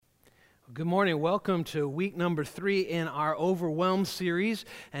Good morning. Welcome to week number 3 in our Overwhelmed series.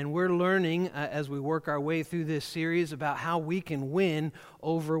 And we're learning as we work our way through this series about how we can win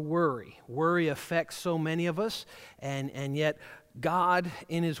over worry. Worry affects so many of us, and yet God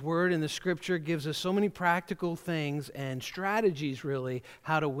in His Word in the Scripture gives us so many practical things and strategies, really,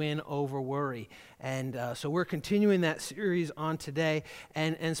 how to win over worry. And so we're continuing that series on today.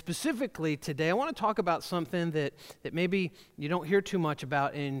 And specifically today, I want to talk about something that maybe you don't hear too much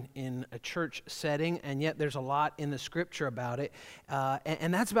about in a church setting, and yet there's a lot in the Scripture about it.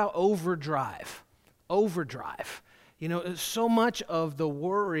 And that's about overdrive. Overdrive. You know, so much of the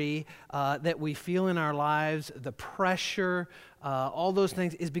worry that we feel in our lives, the pressure, all those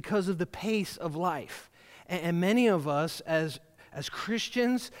things is because of the pace of life. And many of us as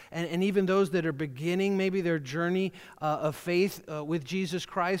Christians, and even those that are beginning maybe their journey of faith with Jesus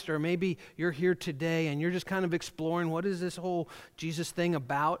Christ, or maybe you're here today and you're just kind of exploring what is this whole Jesus thing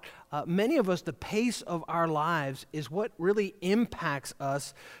about. Many of us, the pace of our lives is what really impacts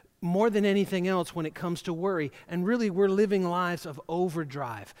us more than anything else when it comes to worry. And really, we're living lives of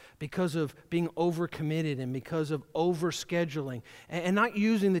overdrive because of being overcommitted and because of overscheduling and not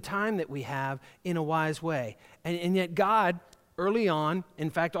using the time that we have in a wise way. And yet God, early on, in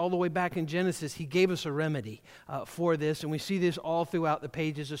fact, all the way back in Genesis, He gave us a remedy for this. And we see this all throughout the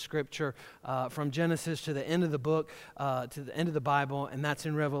pages of Scripture, from Genesis to the end of the book, to the end of the Bible, and that's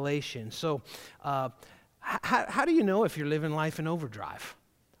in Revelation. So how do you know if you're living life in overdrive?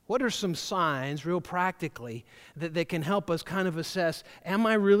 What are some signs, real practically, that can help us kind of assess, am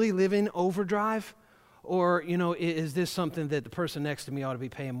I really living overdrive? Or, you know, is this something that the person next to me ought to be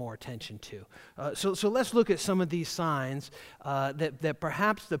paying more attention to? So let's look at some of these signs that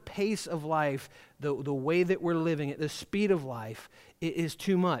perhaps the pace of life, the way that we're living it, the speed of life is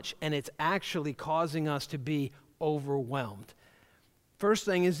too much, and it's actually causing us to be overwhelmed. First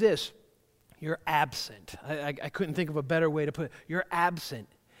thing is this: you're absent. I couldn't think of a better way to put it. You're absent.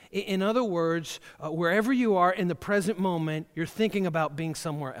 In other words, wherever you are in the present moment, you're thinking about being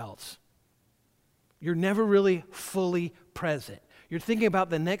somewhere else. You're never really fully present. You're thinking about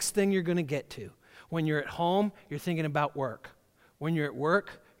the next thing you're going to get to. When you're at home, you're thinking about work. When you're at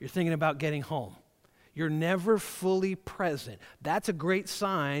work, you're thinking about getting home. You're never fully present. That's a great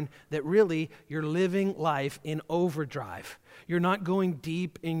sign that really you're living life in overdrive. You're not going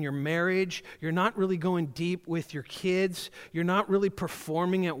deep in your marriage. You're not really going deep with your kids. You're not really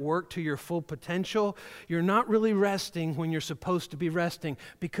performing at work to your full potential. You're not really resting when you're supposed to be resting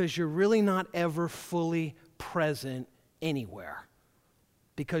because you're really not ever fully present anywhere.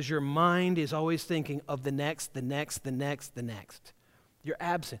 Because your mind is always thinking of the next, the next, the next, the next. You're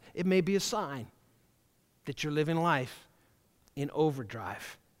absent. It may be a sign that you're living life in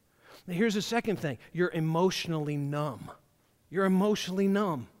overdrive. Now, here's the second thing. You're emotionally numb. You're emotionally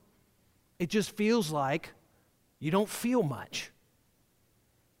numb. It just feels like you don't feel much.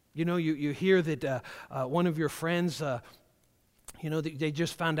 You know, you hear that one of your friends, they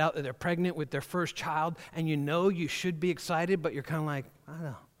just found out that they're pregnant with their first child, and you know you should be excited, but you're kind of like, I don't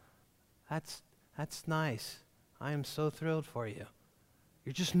know, that's nice. I am so thrilled for you.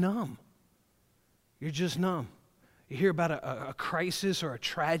 You're just numb. You're just numb. You hear about a crisis or a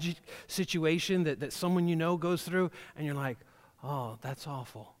tragic situation that someone you know goes through, and you're like, oh, that's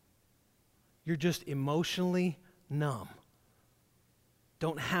awful. You're just emotionally numb.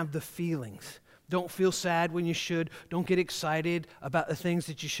 Don't have the feelings. Don't feel sad when you should. Don't get excited about the things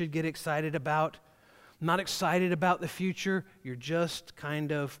that you should get excited about. Not excited about the future. You're just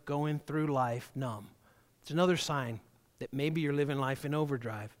kind of going through life numb. It's another sign that maybe you're living life in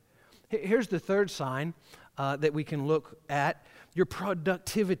overdrive. Here's the third sign that we can look at. Your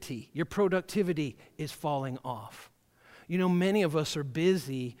productivity. Your productivity is falling off. You know, many of us are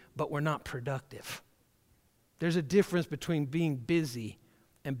busy, but we're not productive. There's a difference between being busy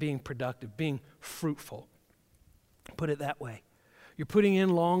and being productive, being fruitful. Put it that way. You're putting in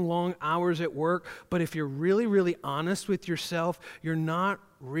long hours at work, but if you're really, really honest with yourself, you're not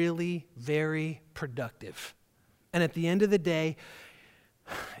really very productive. And at the end of the day,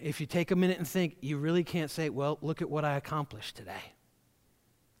 if you take a minute and think, you really can't say, well, look at what I accomplished today.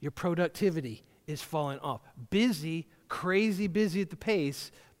 Your productivity is falling off. Busy, crazy busy at the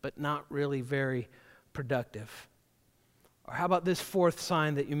pace, but not really very productive. Or how about this fourth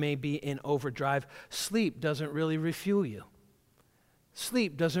sign that you may be in overdrive? Sleep doesn't really refuel you.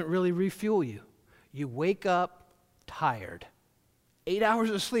 Sleep doesn't really refuel you. You wake up tired. 8 hours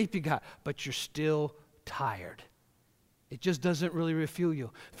of sleep you got, but you're still tired. It just doesn't really refuel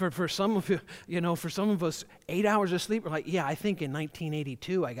you. For some of you, for some of us, 8 hours of sleep, we're like, yeah, I think in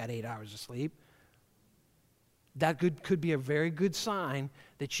 1982 I got 8 hours of sleep. That could be a very good sign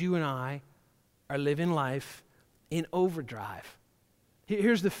that you and I are living life in overdrive.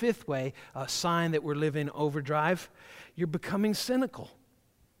 Here's the fifth way, a sign that we're living overdrive. You're becoming cynical.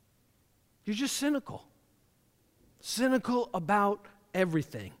 You're just cynical. Cynical about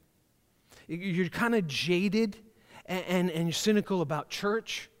everything. You're kind of jaded and you're cynical about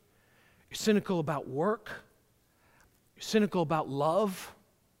church. You're cynical about work. You're cynical about love.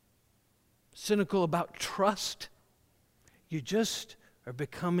 Cynical about trust. You just are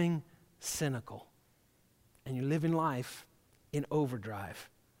becoming cynical. And you're living life in overdrive.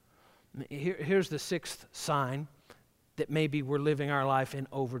 Here's the sixth sign that maybe we're living our life in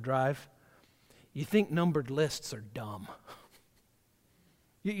overdrive. You think numbered lists are dumb.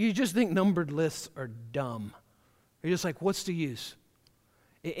 You just think numbered lists are dumb. You're just like, what's the use?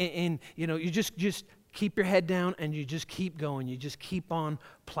 And you just keep your head down and you just keep going. You just keep on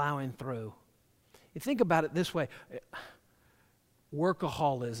plowing through. You think about it this way.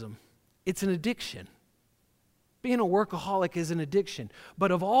 Workaholism, it's an addiction. Being a workaholic is an addiction. But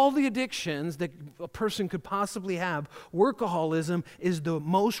of all the addictions that a person could possibly have, workaholism is the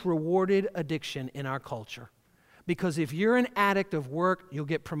most rewarded addiction in our culture. Because if you're an addict of work, you'll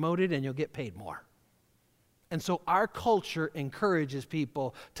get promoted and you'll get paid more. And so our culture encourages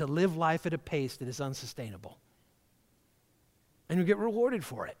people to live life at a pace that is unsustainable. And you get rewarded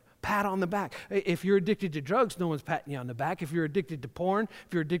for it. Pat on the back. If you're addicted to drugs, no one's patting you on the back. If you're addicted to porn,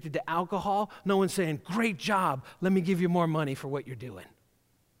 if you're addicted to alcohol, no one's saying, great job, let me give you more money for what you're doing.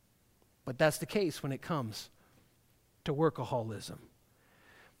 But that's the case when it comes to workaholism.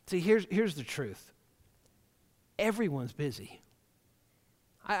 See, here's the truth. Everyone's busy.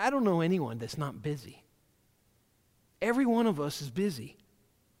 I don't know anyone that's not busy. Every one of us is busy.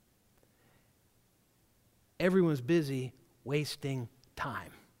 Everyone's busy wasting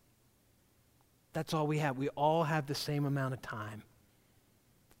time. That's all we have. We all have the same amount of time.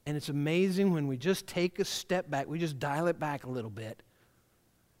 And it's amazing when we just take a step back, we just dial it back a little bit,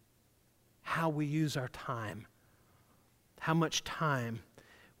 how we use our time, how much time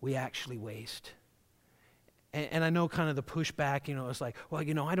we actually waste. And I know kind of the pushback, it's like, well,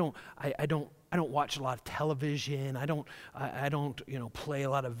 I don't watch a lot of television. I don't play a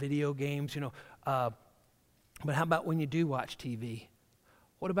lot of video games, but how about when you do watch TV?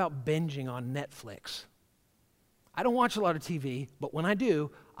 What about binging on Netflix? I don't watch a lot of TV, but when I do,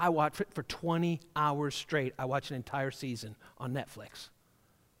 I watch it for 20 hours straight. I watch an entire season on Netflix.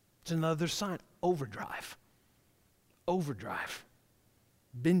 It's another sign. Overdrive.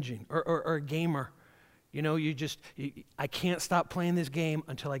 Binging. Or a gamer. I can't stop playing this game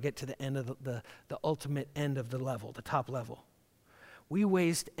until I get to the end of the ultimate end of the level, the top level. We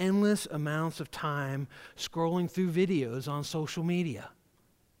waste endless amounts of time scrolling through videos on social media.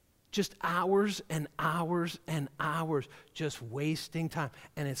 Just hours and hours and hours just wasting time.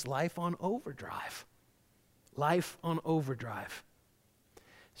 And it's life on overdrive. Life on overdrive.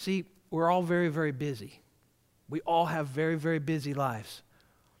 See, we're all very, very busy. We all have very, very busy lives.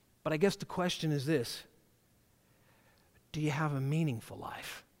 But I guess the question is this. Do you have a meaningful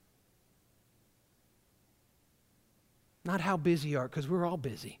life? Not how busy you are, because we're all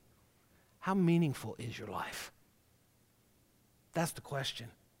busy. How meaningful is your life? That's the question.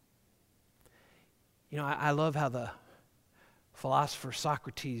 I love how the philosopher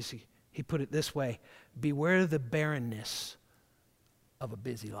Socrates, he put it this way, beware the barrenness of a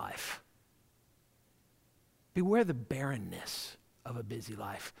busy life. Beware the barrenness of a busy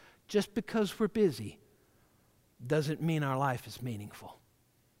life. Just because we're busy doesn't mean our life is meaningful.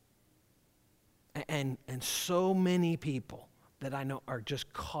 And so many people that I know are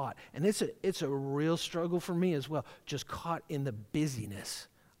just caught, and it's a real struggle for me as well, just caught in the busyness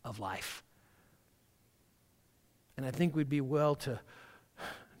of life. And I think we'd be well to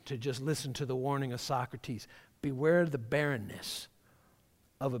just listen to the warning of Socrates. Beware the barrenness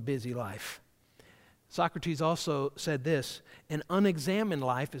of a busy life. Socrates also said this, an unexamined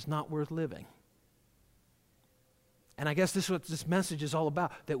life is not worth living. And I guess this is what this message is all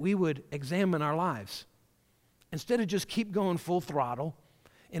about, that we would examine our lives. Instead of just keep going full throttle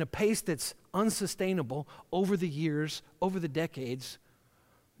in a pace that's unsustainable over the years, over the decades,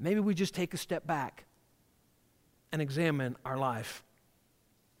 maybe we just take a step back and examine our life.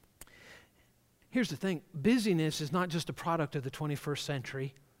 Here's the thing, busyness is not just a product of the 21st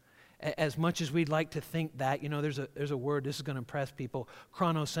century. As much as we'd like to think that, there's a word, this is going to impress people,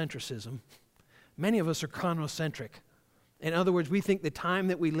 chronocentrism. Many of us are chronocentric. In other words, we think the time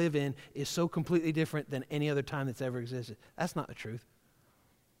that we live in is so completely different than any other time that's ever existed. That's not the truth.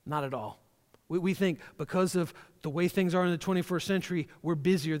 Not at all. We think because of the way things are in the 21st century, we're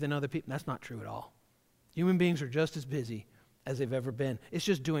busier than other people. That's not true at all. Human beings are just as busy as they've ever been. It's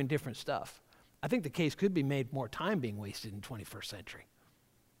just doing different stuff. I think the case could be made more time being wasted in the 21st century.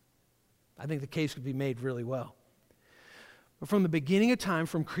 I think the case could be made really well. But from the beginning of time,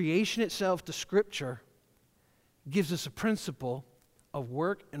 from creation itself to Scripture, gives us a principle of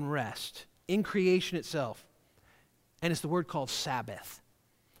work and rest in creation itself. And it's the word called Sabbath.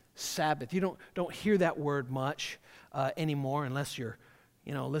 Sabbath. You don't hear that word much anymore unless you're,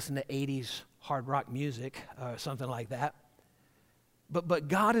 listen to 80s hard rock music or something like that. But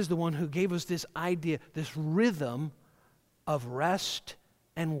God is the one who gave us this idea, this rhythm of rest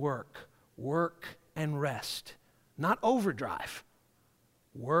and work and rest. Not overdrive.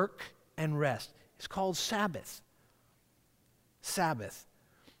 Work and rest. It's called Sabbath. Sabbath.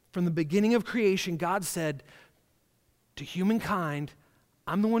 From the beginning of creation, God said to humankind,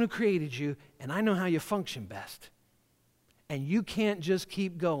 I'm the one who created you, and I know how you function best. And you can't just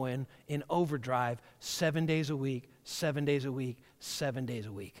keep going in overdrive 7 days a week, 7 days a week, 7 days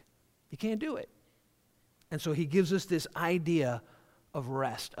a week. You can't do it. And so he gives us this idea of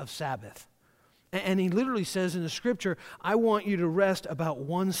rest, of Sabbath. And he literally says in the Scripture, I want you to rest about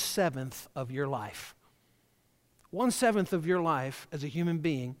 1/7 of your life. 1/7 of your life as a human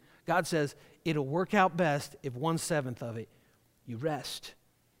being, God says it'll work out best if 1/7 of it you rest.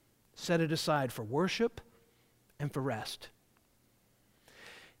 Set it aside for worship and for rest.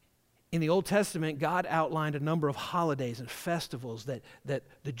 In the Old Testament, God outlined a number of holidays and festivals that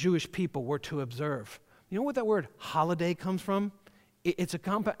the Jewish people were to observe. You know what that word holiday comes from?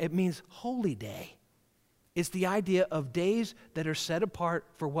 It means holy day. It's the idea of days that are set apart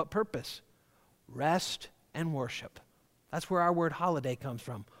for what purpose? Rest and worship. That's where our word holiday comes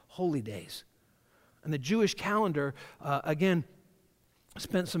from, holy days. And the Jewish calendar, again,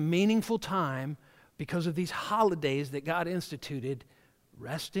 spent some meaningful time because of these holidays that God instituted,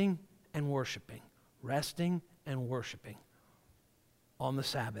 resting and worshiping on the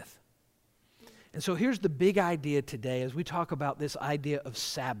Sabbath. And so here's the big idea today as we talk about this idea of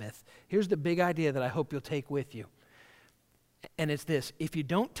Sabbath. Here's the big idea that I hope you'll take with you. And it's this: if you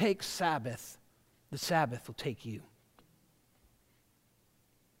don't take Sabbath, the Sabbath will take you.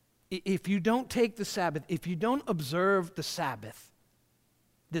 If you don't take the Sabbath, if you don't observe the Sabbath,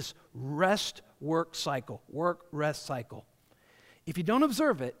 this rest-work cycle, work-rest cycle, if you don't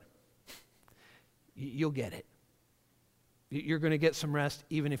observe it, you'll get it. You're going to get some rest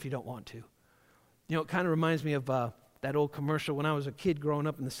even if you don't want to. It kind of reminds me of that old commercial when I was a kid growing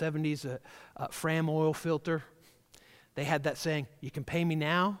up in the 70s, Fram oil filter. They had that saying, you can pay me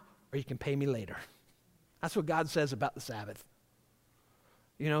now or you can pay me later. That's what God says about the Sabbath.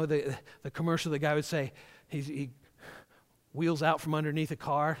 The commercial, the guy would say, he wheels out from underneath a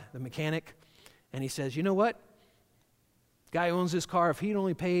car, the mechanic, and he says, you know what? Guy who owns this car, if he'd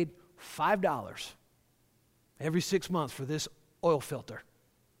only paid $5 every 6 months for this oil filter,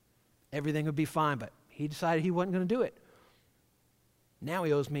 everything would be fine, but he decided he wasn't going to do it. Now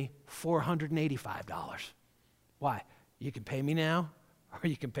he owes me $485. Why? You can pay me now or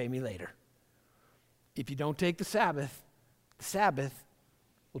you can pay me later. If you don't take the Sabbath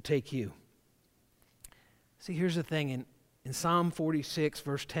will take you. See, here's the thing. In Psalm 46,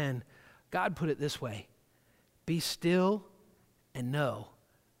 verse 10, God put it this way: be still and know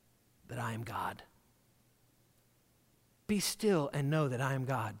that I am God. Be still and know that I am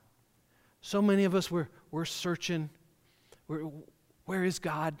God. So many of us, we're searching. Where is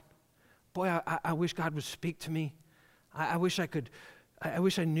God? Boy, I wish God would speak to me. I wish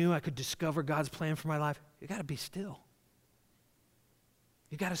I knew I could discover God's plan for my life. You got to be still.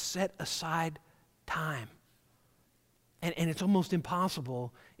 You got to set aside time. And it's almost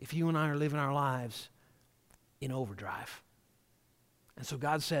impossible if you and I are living our lives in overdrive. And so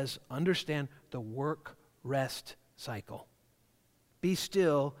God says, understand the work-rest cycle. Be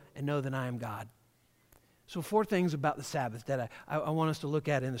still and know that I am God. So 4 things about the Sabbath that I want us to look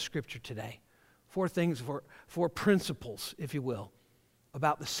at in the Scripture today. 4 things, 4 principles, if you will,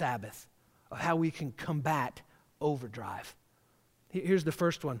 about the Sabbath, of how we can combat overdrive. Here's the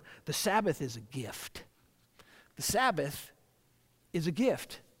first one. The Sabbath is a gift. The Sabbath is a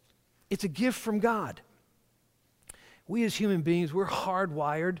gift. It's a gift from God. We as human beings, we're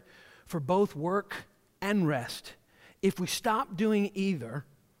hardwired for both work and rest. If we stop doing either,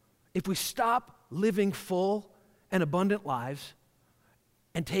 if we stop living full and abundant lives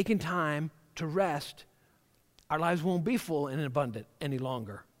and taking time to rest, our lives won't be full and abundant any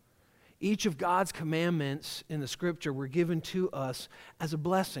longer. Each of God's commandments in the Scripture were given to us as a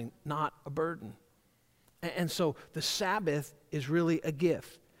blessing, not a burden. And so the Sabbath is really a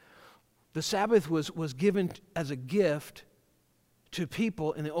gift. The Sabbath was given as a gift to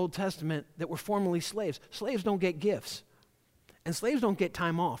people in the Old Testament that were formerly slaves. Slaves don't get gifts, and slaves don't get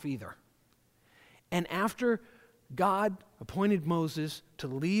time off either. And after God appointed Moses to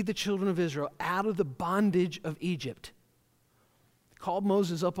lead the children of Israel out of the bondage of Egypt, called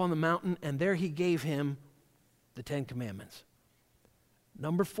Moses up on the mountain, and there he gave him the 10 Commandments.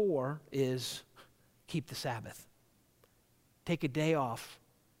 Number 4 is keep the Sabbath. Take a day off.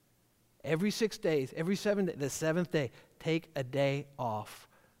 Every 6 days, every 7 days, the 7th day, take a day off.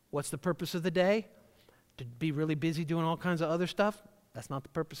 What's the purpose of the day? To be really busy doing all kinds of other stuff? That's not the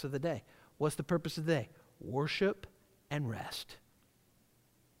purpose of the day. What's the purpose of the day? Worship and rest.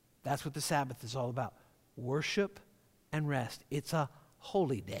 That's what the Sabbath is all about. Worship and rest. It's a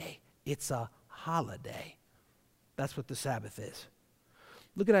holy day. It's a holiday. That's what the Sabbath is.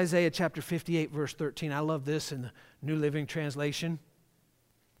 Look at Isaiah chapter 58, verse 13. I love this in the New Living Translation.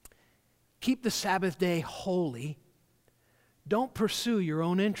 Keep the Sabbath day holy. Don't pursue your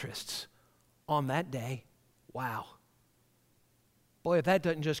own interests on that day. Wow. Boy, if that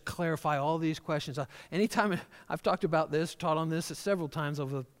doesn't just clarify all these questions. Anytime I've talked about this, taught on this several times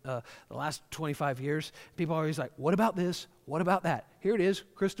over the last 25 years, people are always like, what about this? What about that? Here it is,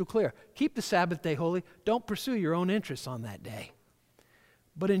 crystal clear. Keep the Sabbath day holy. Don't pursue your own interests on that day.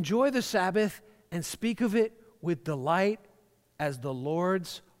 But enjoy the Sabbath and speak of it with delight as the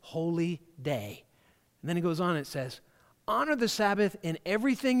Lord's holy day. And then it goes on, it says, honor the Sabbath in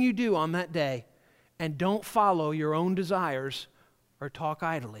everything you do on that day, and don't follow your own desires or talk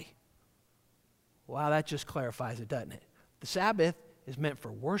idly. Wow, that just clarifies it, doesn't it? The Sabbath is meant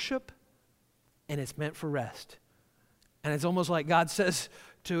for worship, and it's meant for rest. And it's almost like God says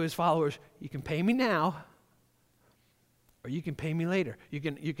to his followers, you can pay me now, or you can pay me later. You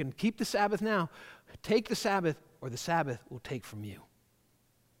can keep the Sabbath now, take the Sabbath, or the Sabbath will take from you.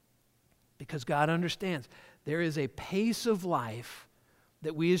 Because God understands there is a pace of life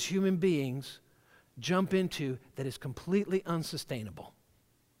that we as human beings jump into that is completely unsustainable.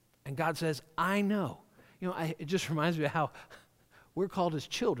 And God says, I know. It just reminds me of how we're called as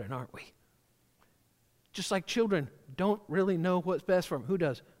children, aren't we? Just like children don't really know what's best for them. Who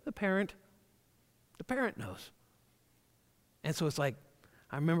does? The parent. The parent knows. And so it's like,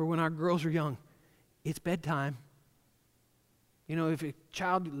 I remember when our girls were young, it's bedtime. If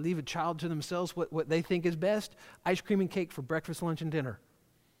leave a child to themselves, what they think is best, ice cream and cake for breakfast, lunch, and dinner.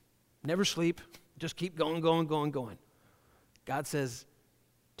 Never sleep. Just keep going. God says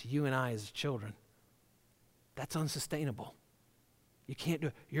to you and I as children, that's unsustainable. You can't do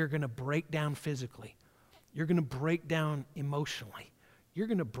it. You're going to break down physically. You're going to break down emotionally. You're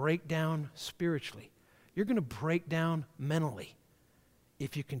going to break down spiritually. You're going to break down mentally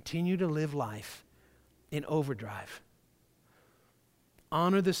if you continue to live life in overdrive.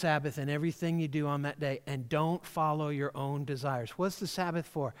 Honor the Sabbath in everything you do on that day, and don't follow your own desires. What's the Sabbath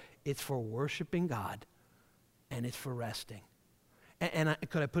for? It's for worshiping God, and it's for resting.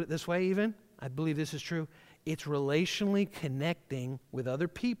 Could I put it this way even? I believe this is true. It's relationally connecting with other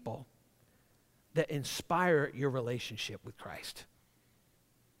people that inspire your relationship with Christ.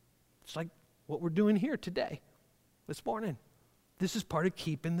 It's like what we're doing here today, this morning. This is part of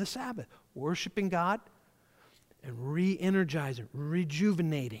keeping the Sabbath, worshiping God, and re-energizing,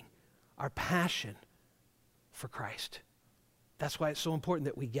 rejuvenating our passion for Christ. That's why it's so important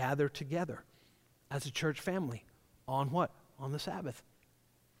that we gather together as a church family. On what? On the Sabbath.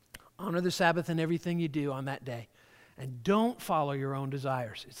 Honor the Sabbath in everything you do on that day. And don't follow your own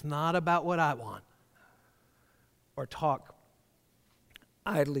desires. It's not about what I want. Or talk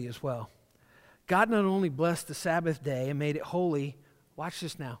idly as well. God not only blessed the Sabbath day and made it holy, watch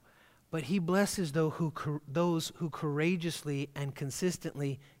this now, but he blesses those who courageously and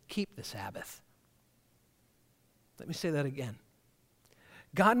consistently keep the Sabbath. Let me say that again.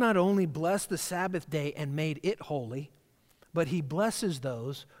 God not only blessed the Sabbath day and made it holy, but he blesses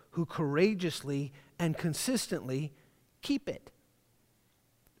those who courageously and consistently keep it.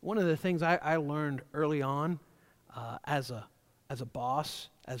 One of the things I learned early on as a boss,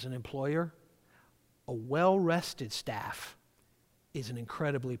 as an employer, a well-rested staff is an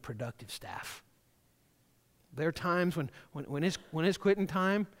incredibly productive staff. There are times when it's quitting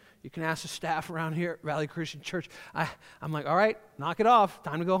time, you can ask the staff around here at Valley Christian Church, I'm like, all right, knock it off.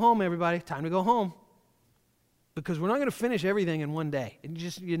 Time to go home, everybody. Time to go home. Because we're not going to finish everything in one day.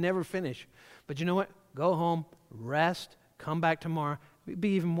 You never finish. But you know what? Go home, rest, come back tomorrow, be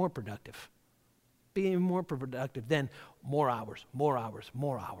even more productive. Be even more productive than more hours.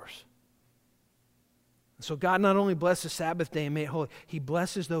 So God not only blessed the Sabbath day and made it holy, he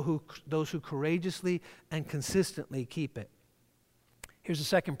blesses those who courageously and consistently keep it. Here's the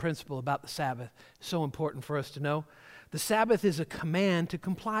second principle about the Sabbath. So important for us to know. The Sabbath is a command to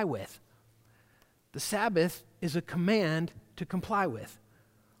comply with. The Sabbath is a command to comply with.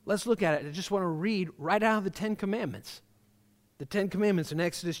 Let's look at it. I just want to read right out of the Ten Commandments. The Ten Commandments in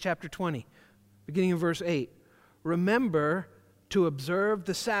Exodus chapter 20, beginning in verse 8. Remember to observe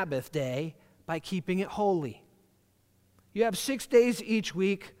the Sabbath day by keeping it holy. You have 6 days each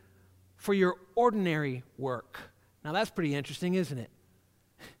week for your ordinary work. Now that's pretty interesting, isn't it?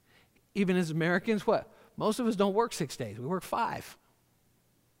 Even as Americans, what? Most of us don't work 6 days. We work 5.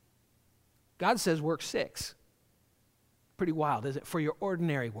 God says work 6. Pretty wild, is it? For your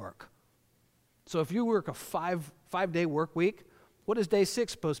ordinary work. So if you work a five-day work week, what is day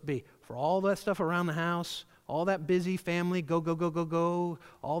 6 supposed to be? For all that stuff around the house, all that busy family, go,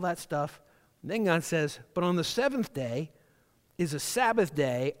 all that stuff. And then God says, but on the 7th day is a Sabbath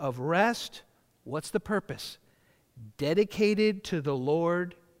day of rest. What's the purpose? Dedicated to the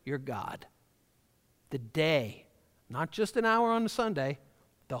Lord your God. The day, not just an hour on a Sunday,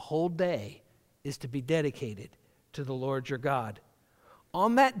 the whole day is to be dedicated to the Lord your God.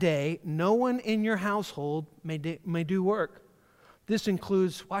 On that day, no one in your household may do work. This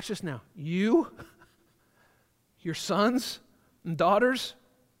includes, watch this now, you, your sons and daughters,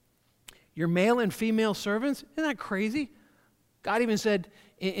 your male and female servants. Isn't that crazy? God even said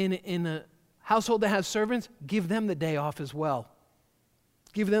in a household that has servants, give them the day off as well.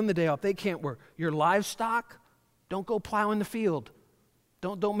 Give them the day off. They can't work. Your livestock, don't go plow in the field.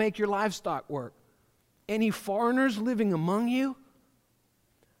 Don't make your livestock work. Any foreigners living among you?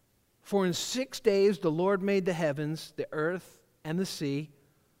 For in 6 days the Lord made the heavens, the earth, and the sea,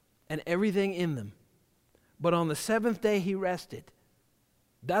 and everything in them. But on the 7th day he rested.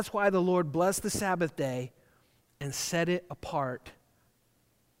 That's why the Lord blessed the Sabbath day and set it apart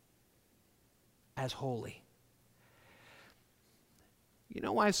as holy. You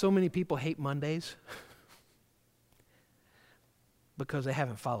know why so many people hate Mondays? Because they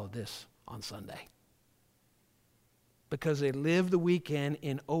haven't followed this on Sunday. Because they live the weekend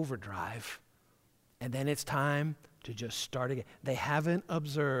in overdrive, and then it's time to just start again. They haven't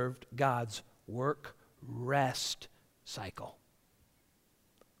observed God's work-rest cycle.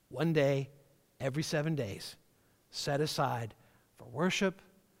 1 day every 7 days set aside for worship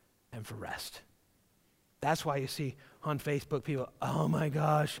and for rest. That's why you see on Facebook people, oh my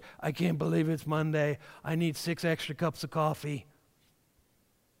gosh, I can't believe it's Monday. I need 6 extra cups of coffee.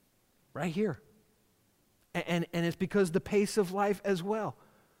 Right here. And it's because the pace of life as well.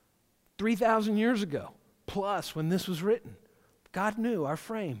 3,000 years ago, plus when this was written, God knew our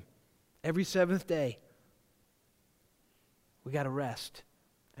frame. Every 7th day, we got to rest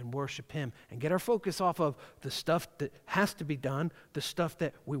and worship Him and get our focus off of the stuff that has to be done, the stuff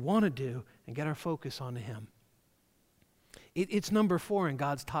that we want to do, and get our focus onto Him. It's number 4 in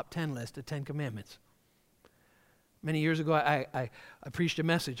God's top 10 list of 10 Commandments. Many years ago, I preached a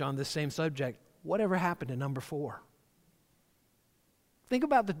message on this same subject. Whatever happened to number 4? Think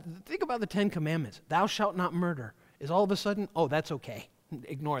about the 10 Commandments. Thou shalt not murder. Is all of a sudden, oh, that's okay.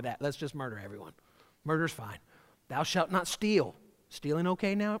 Ignore that. Let's just murder everyone. Murder's fine. Thou shalt not steal. Stealing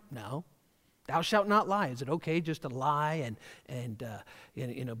okay now? No. Thou shalt not lie. Is it okay just to lie and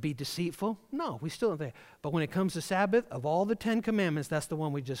be deceitful? No, we still don't think. But when it comes to Sabbath, of all the 10 Commandments, that's the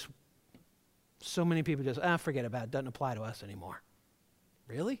one so many people just, forget about it. Doesn't apply to us anymore.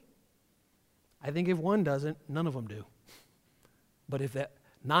 Really? I think if one doesn't, none of them do. But if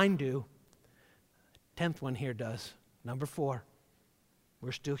 9 do, 10th one here does. Number 4,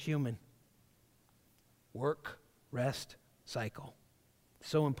 we're still human. Work, rest, cycle.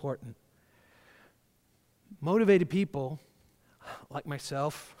 So important. Motivated people, like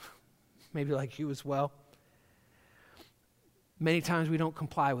myself, maybe like you as well, many times we don't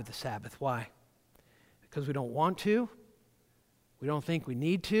comply with the Sabbath. Why? Because we don't want to, we don't think we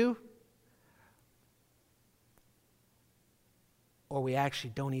need to, or we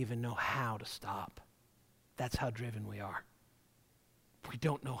actually don't even know how to stop. That's how driven we are. We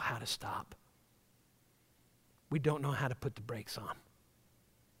don't know how to stop. We don't know how to put the brakes on.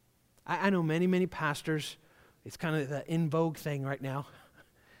 I know many pastors, it's kind of the in vogue thing right now.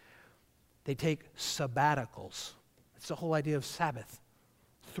 They take sabbaticals. It's the whole idea of Sabbath.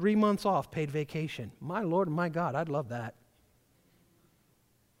 3 months off paid vacation. My Lord and my God, I'd love that.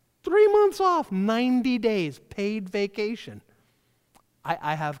 3 months off, 90 days paid vacation.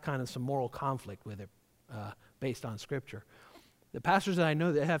 I have kind of some moral conflict with it based on Scripture. The pastors that I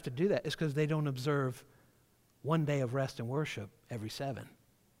know that have to do that is because they don't observe 1 day of rest and worship every 7.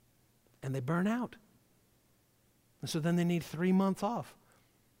 And they burn out. And so then they need 3 months off.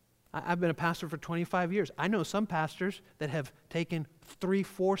 I've been a pastor for 25 years. I know some pastors that have taken 3-4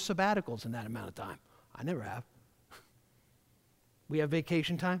 sabbaticals in that amount of time. I never have. We have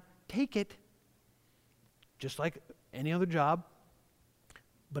vacation time. Take it. Just like any other job.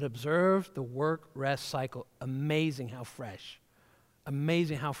 But observe the work-rest cycle. Amazing how fresh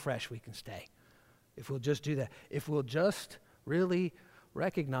we can stay if we'll just do that. If we'll just really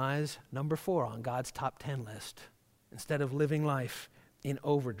recognize number 4 on God's top 10 list instead of living life in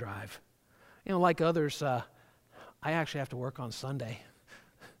overdrive. You know, like others, I actually have to work on Sunday.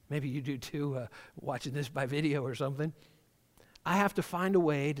 Maybe you do too, watching this by video or something. I have to find a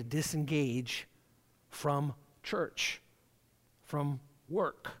way to disengage from church, from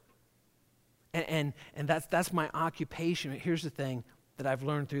work. And that's my occupation. Here's the thing that I've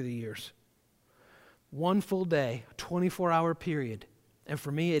learned through the years. One full day, 24-hour period. And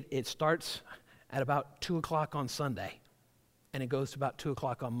for me, it starts at about 2 o'clock on Sunday. And it goes to about 2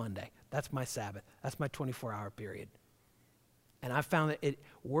 o'clock on Monday. That's my Sabbath. That's my 24-hour period. And I found that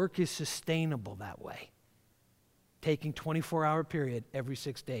work is sustainable that way. Taking 24-hour period every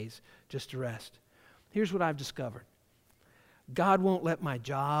 6 days just to rest. Here's what I've discovered. God won't let my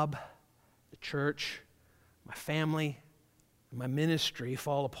job, the church, my family, my ministry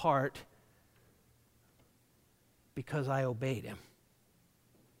fall apart because I obeyed him.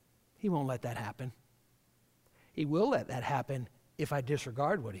 He won't let that happen. He will let that happen if I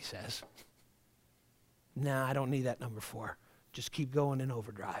disregard what he says. Nah, I don't need that number 4. Just keep going in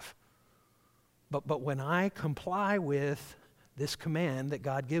overdrive. But when I comply with this command that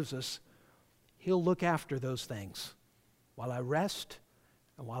God gives us, he'll look after those things while I rest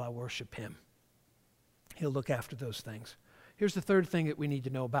and while I worship him. He'll look after those things. Here's the third thing that we need to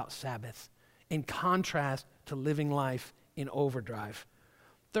know about Sabbath in contrast to living life in overdrive.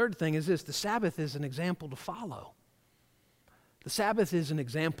 Third thing is this: the Sabbath is an example to follow. The Sabbath is an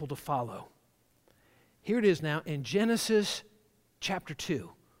example to follow. Here it is now in Genesis chapter 2.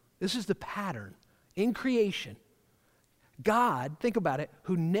 This is the pattern in creation. God, think about it,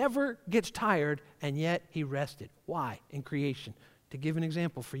 who never gets tired, and yet he rested. Why? In creation. To give an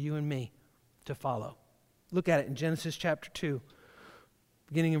example for you and me to follow. Look at it in Genesis chapter 2,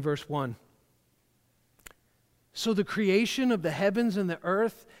 beginning in verse 1. So the creation of the heavens and the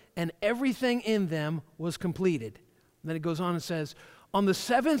earth and everything in them was completed. And then it goes on and says, on the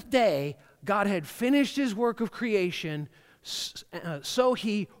 7th day, God had finished his work of creation, so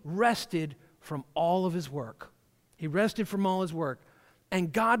he rested from all of his work. He rested from all his work.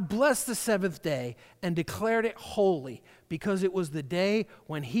 And God blessed the 7th day and declared it holy, because it was the day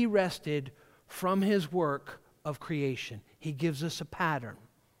when he rested from his work of creation. He gives us a pattern.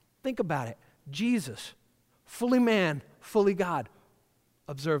 Think about it. Jesus, fully man, fully God,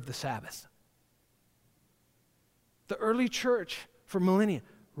 observed the Sabbath. The early church for millennia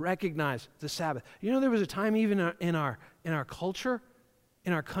recognized the Sabbath. You know, there was a time even in our culture,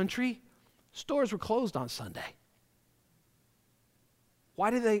 in our country, stores were closed on Sunday. Why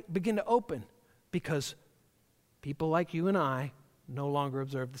did they begin to open? Because people like you and I no longer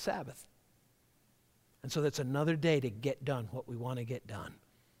observe the Sabbath. And so that's another day to get done what we want to get done.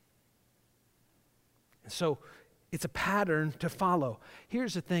 And so it's a pattern to follow.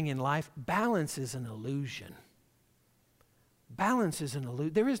 Here's the thing in life: balance is an illusion. Balance is an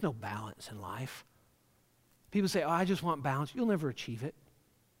illusion. There is no balance in life. People say, oh, I just want balance. You'll never achieve it.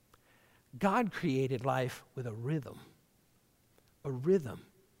 God created life with a rhythm. A rhythm.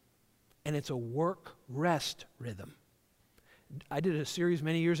 And it's a work-rest rhythm. I did a series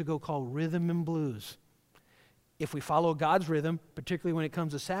many years ago called Rhythm and Blues. If we follow God's rhythm, particularly when it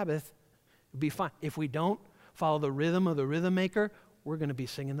comes to Sabbath, it'll be fine. If we don't follow the rhythm of the rhythm maker, we're going to be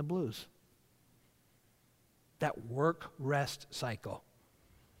singing the blues. That work-rest cycle.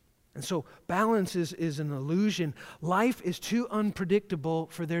 And so balance is an illusion. Life is too unpredictable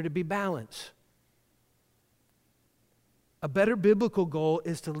for there to be balance. A better biblical goal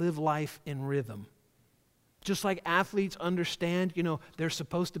is to live life in rhythm. Just like athletes understand, there's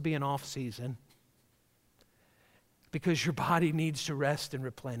supposed to be an off season because your body needs to rest and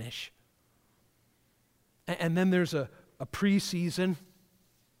replenish. And then there's a pre-season.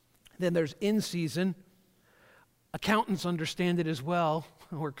 Then there's in-season. Accountants understand it as well.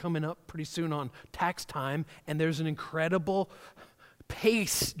 We're coming up pretty soon on tax time, and there's an incredible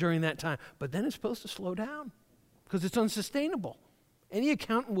pace during that time. But then it's supposed to slow down because it's unsustainable. Any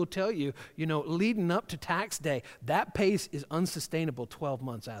accountant will tell you, leading up to tax day, that pace is unsustainable 12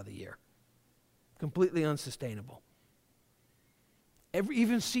 months out of the year. Completely unsustainable.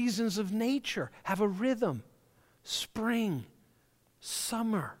 Even seasons of nature have a rhythm. Spring,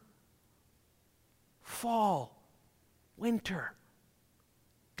 summer, fall, winter.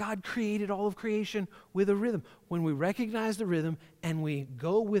 God created all of creation with a rhythm. When we recognize the rhythm and we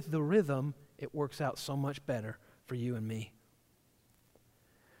go with the rhythm, it works out so much better for you and me.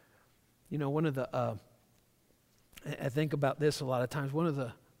 You know, one of the, I think about this a lot of times, one of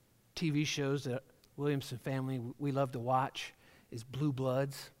the TV shows that Williamson family, we love to watch is Blue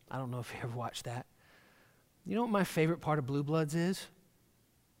Bloods. I don't know if you ever watched that. You know what my favorite part of Blue Bloods is?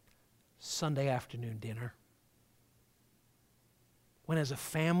 Sunday afternoon dinner. When as a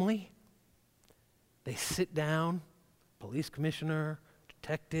family, they sit down, police commissioner,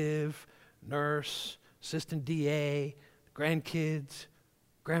 detective, nurse, assistant DA, grandkids,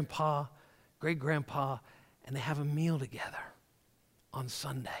 grandpa, great-grandpa, and they have a meal together on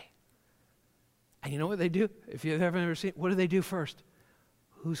Sunday. And you know what they do? If you've ever seen, what do they do first?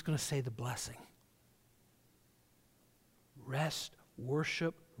 Who's going to say the blessing? Rest,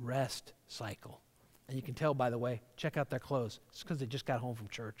 worship, rest cycle. And you can tell, by the way, check out their clothes. It's because they just got home from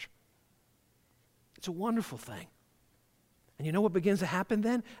church. It's a wonderful thing. And you know what begins to happen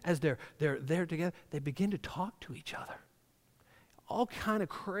then? As they're there together, they begin to talk to each other. All kind of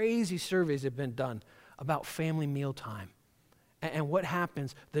crazy surveys have been done about family mealtime. And what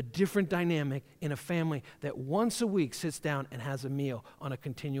happens, the different dynamic in a family that once a week sits down and has a meal on a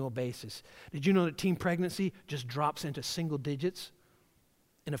continual basis. Did you know that teen pregnancy just drops into single digits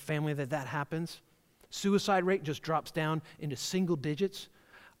in a family that happens? Suicide rate just drops down into single digits.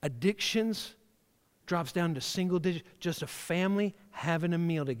 Addictions drops down to single digits. Just a family having a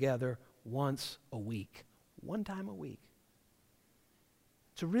meal together once a week. One time a week.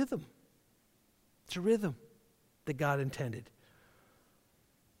 It's a rhythm. It's a rhythm that God intended.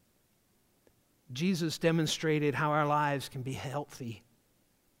 Jesus demonstrated how our lives can be healthy.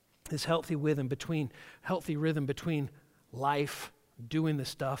 This healthy rhythm between life, doing the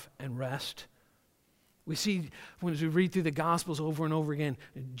stuff, and rest. We see, when we read through the Gospels over and over again,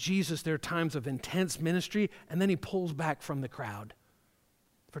 Jesus, there are times of intense ministry, and then he pulls back from the crowd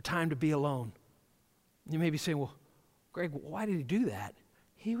for time to be alone. You may be saying, well, Greg, why did he do that?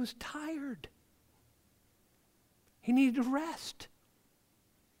 He was tired. He needed to rest.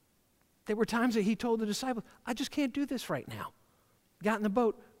 There were times that he told the disciples, I just can't do this right now. Got in the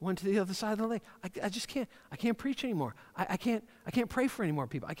boat, went to the other side of the lake. I just can't. I can't preach anymore. I can't pray for any more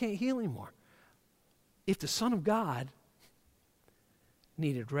people. I can't heal anymore. If the Son of God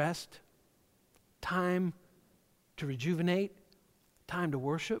needed rest, time to rejuvenate, time to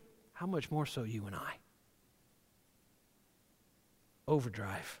worship, how much more so you and I?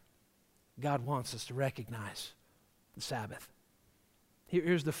 Overdrive. God wants us to recognize the Sabbath.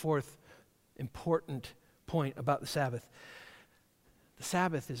 Here's the fourth important point about the Sabbath. The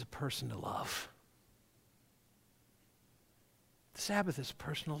Sabbath is a person to love. The Sabbath is a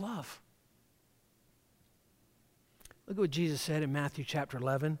person to love. Look at what Jesus said in Matthew chapter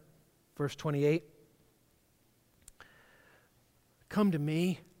 11, verse 28. Come to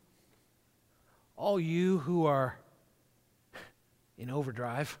me, all you who are in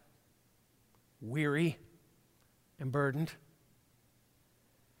overdrive, weary, and burdened,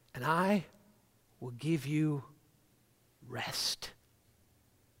 and I will give you rest.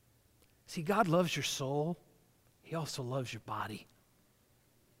 See, God loves your soul. He also loves your body,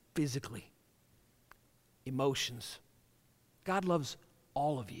 physically, emotions. God loves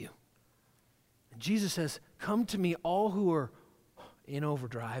all of you. And Jesus says, come to me, all who are in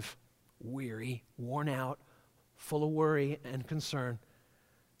overdrive, weary, worn out, full of worry and concern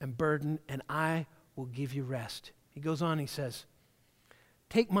and burden, and I will give you rest. He goes on, he says,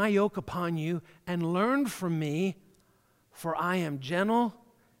 take my yoke upon you and learn from me, for I am gentle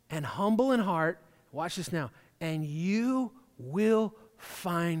and humble in heart. Watch this now. And you will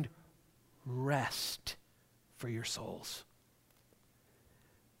find rest for your souls.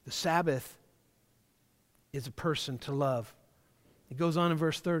 The Sabbath is a person to love. He goes on in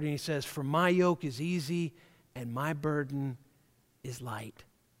verse 30 and he says, for my yoke is easy and my burden is light.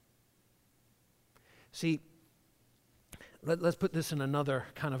 See, let's put this in another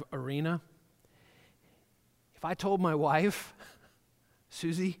kind of arena. If I told my wife,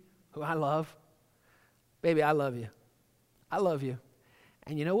 Susie, who I love, baby, I love you. I love you.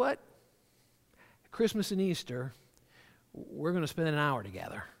 And you know what? Christmas and Easter, we're going to spend an hour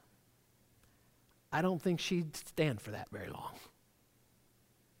together. I don't think she'd stand for that very long.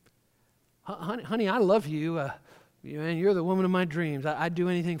 Honey, I love you. And you're the woman of my dreams. I'd do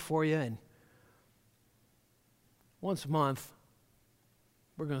anything for you. And once a month,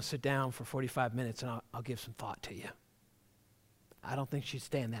 we're going to sit down for 45 minutes and I'll give some thought to you. I don't think she'd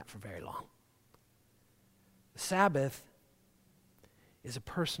stand that for very long. The Sabbath is a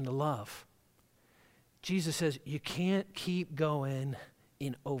person to love. Jesus says you can't keep going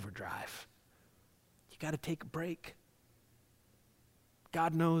in overdrive. You got to take a break.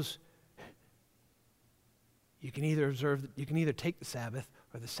 God knows you can either take the Sabbath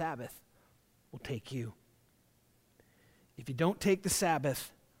or the Sabbath will take you. If you don't take the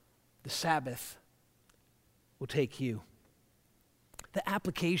Sabbath will take you. The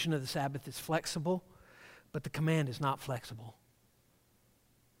application of the Sabbath is flexible, but the command is not flexible.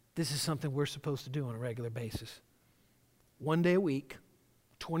 This is something we're supposed to do on a regular basis. 1 day a week,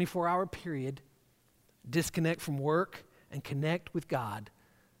 24-hour period, disconnect from work and connect with God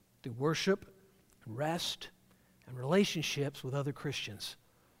through worship, and rest, and relationships with other Christians.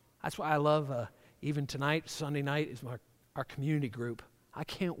 That's why I love, even tonight, Sunday night, is our community group. I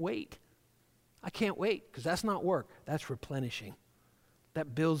can't wait. Because that's not work. That's replenishing.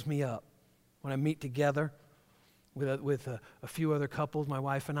 That builds me up. When I meet together with a few other couples, my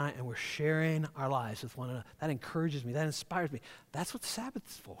wife and I, and we're sharing our lives with one another. That encourages me. That inspires me. That's what the Sabbath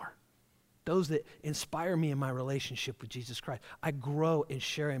is for. Those that inspire me in my relationship with Jesus Christ. I grow in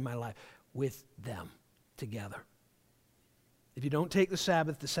sharing my life with them together. If you don't take the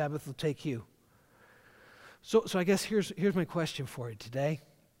Sabbath will take you. So I guess here's my question for you today.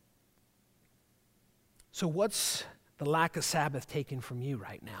 So what's the lack of Sabbath taken from you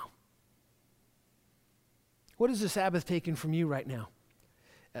right now? What is the Sabbath taken from you right now?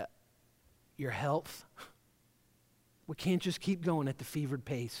 Your health. We can't just keep going at the fevered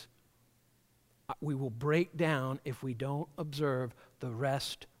pace. We will break down if we don't observe the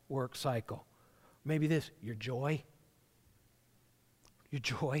rest-work cycle. Maybe this, your joy. Your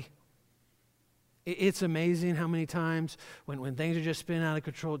joy. It's amazing how many times when things are just spinning out of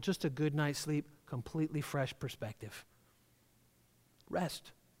control, just a good night's sleep, completely fresh perspective.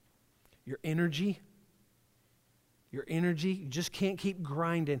 Rest. Your energy, you just can't keep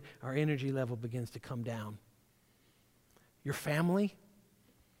grinding. Our energy level begins to come down. Your family,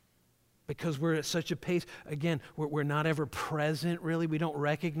 because we're at such a pace, again, we're not ever present, really. We don't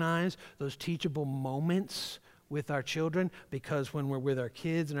recognize those teachable moments with our children, because when we're with our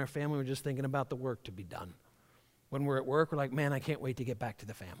kids and our family, we're just thinking about the work to be done. When we're at work, we're like, man, I can't wait to get back to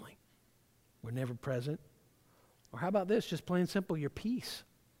the family. We're never present. Or how about this, just plain simple, your peace.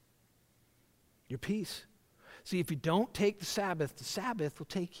 Your peace. See, if you don't take the Sabbath will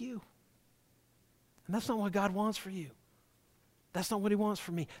take you. And that's not what God wants for you. That's not what he wants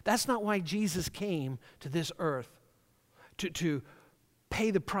for me. That's not why Jesus came to this earth, to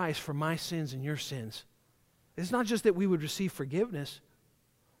pay the price for my sins and your sins. It's not just that we would receive forgiveness.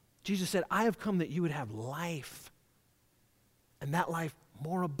 Jesus said, I have come that you would have life, and that life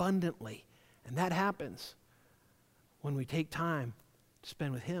more abundantly. And that happens when we take time to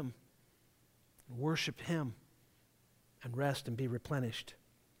spend with him, and worship him, and rest and be replenished.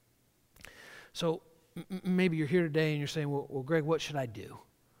 So maybe you're here today and you're saying, well, Greg, what should I do?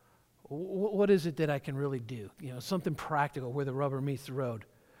 What is it that I can really do? Something practical where the rubber meets the road.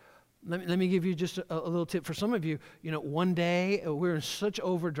 Let me give you just a little tip. For some of you, one day we're in such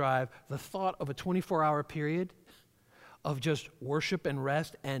overdrive, the thought of a 24-hour period of just worship and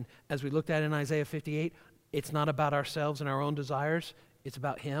rest, and as we looked at in Isaiah 58, it's not about ourselves and our own desires, it's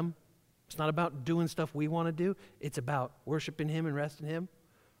about him. It's not about doing stuff we want to do, it's about worshiping him and resting him,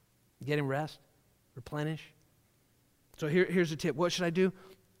 getting rest, replenish. So here's a tip. What should I do?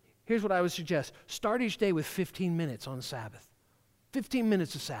 Here's what I would suggest. Start each day with 15 minutes on Sabbath. 15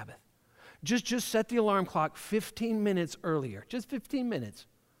 minutes of Sabbath. Just set the alarm clock 15 minutes earlier. Just 15 minutes.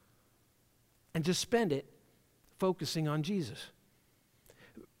 And just spend it focusing on Jesus.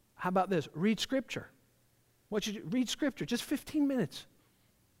 How about this? Read Scripture. Read Scripture, just 15 minutes.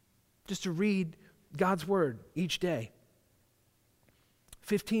 Just to read God's Word each day.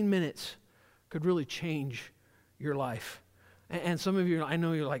 15 minutes could really change your life. And some of you, I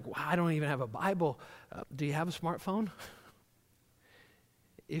know you're like, wow, I don't even have a Bible. Do you have a smartphone?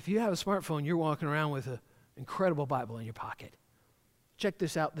 If you have a smartphone, you're walking around with an incredible Bible in your pocket. Check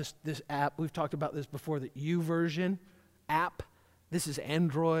this out, this app. We've talked about this before, the YouVersion app. This is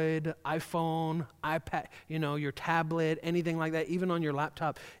Android, iPhone, iPad, your tablet, anything like that, even on your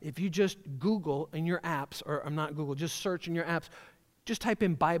laptop. If you just Google in your apps, or not Google, just search in your apps, just type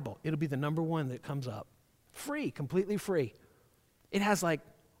in Bible. It'll be the number one that comes up. Free, completely free. It has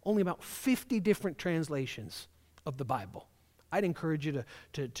only about 50 different translations of the Bible. I'd encourage you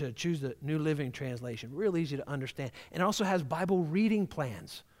to choose the New Living Translation. Real easy to understand. And it also has Bible reading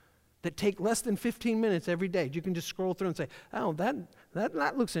plans that take less than 15 minutes every day. You can just scroll through and say, oh,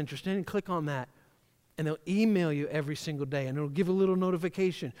 that looks interesting, and click on that. And they'll email you every single day, and it'll give a little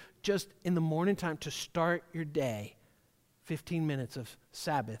notification just in the morning time to start your day. 15 minutes of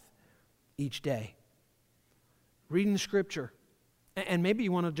Sabbath each day. Reading the Scripture. And maybe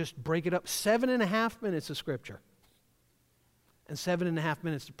you want to just break it up, 7.5 minutes of Scripture and 7.5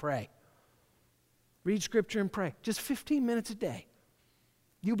 minutes to pray. Read Scripture and pray. Just 15 minutes a day.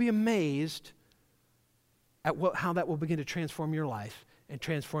 You'll be amazed at how that will begin to transform your life and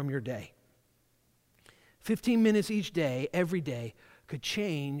transform your day. 15 minutes each day, every day, could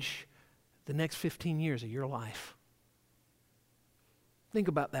change the next 15 years of your life. Think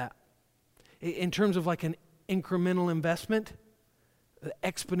about that. In terms of like an incremental investment,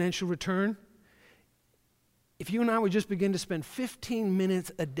 exponential return, if you and I would just begin to spend 15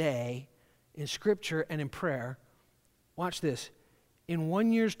 minutes a day in Scripture and in prayer, watch this. In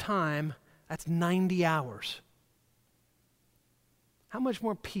 1 year's time, that's 90 hours. How much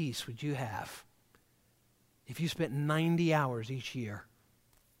more peace would you have if you spent 90 hours each year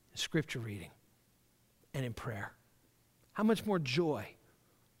in Scripture reading and in prayer? How much more joy?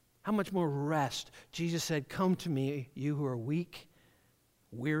 How much more rest? Jesus said, "Come to me, you who are weak,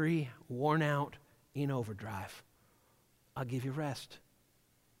 weary, worn out, in overdrive. I'll give you rest."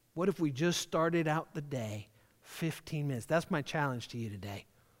 What if we just started out the day 15 minutes? That's my challenge to you today.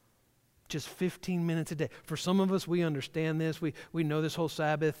 Just 15 minutes a day. For some of us, we understand this. We know this whole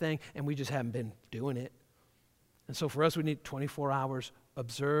Sabbath thing, and we just haven't been doing it. And so for us, we need 24 hours.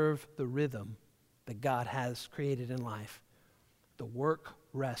 Observe the rhythm that God has created in life. The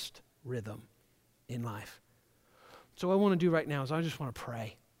work-rest rhythm in life. So what I want to do right now is I just want to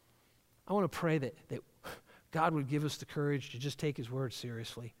pray. I want to pray that God would give us the courage to just take His word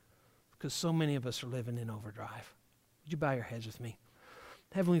seriously, because so many of us are living in overdrive. Would you bow your heads with me?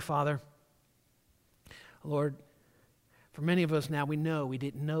 Heavenly Father, Lord, for many of us now, we know we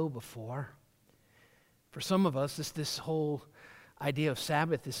didn't know before. For some of us, this whole idea of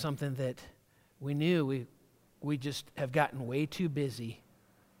Sabbath is something that we knew. We just have gotten way too busy.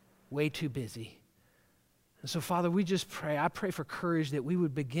 And so, Father, we just pray. I pray for courage that we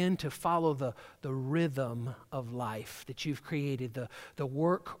would begin to follow the rhythm of life that you've created, the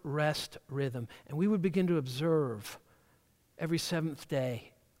work-rest rhythm. And we would begin to observe every seventh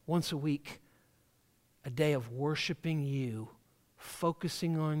day, once a week, a day of worshiping you,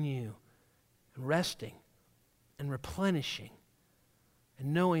 focusing on you, and resting and replenishing,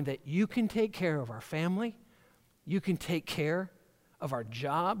 and knowing that you can take care of our family, you can take care of our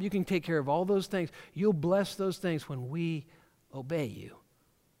job, you can take care of all those things. You'll bless those things when we obey you.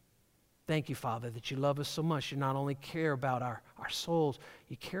 Thank you, Father, that you love us so much. You not only care about our souls,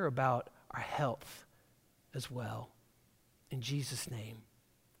 you care about our health as well. In Jesus' name,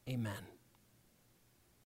 amen.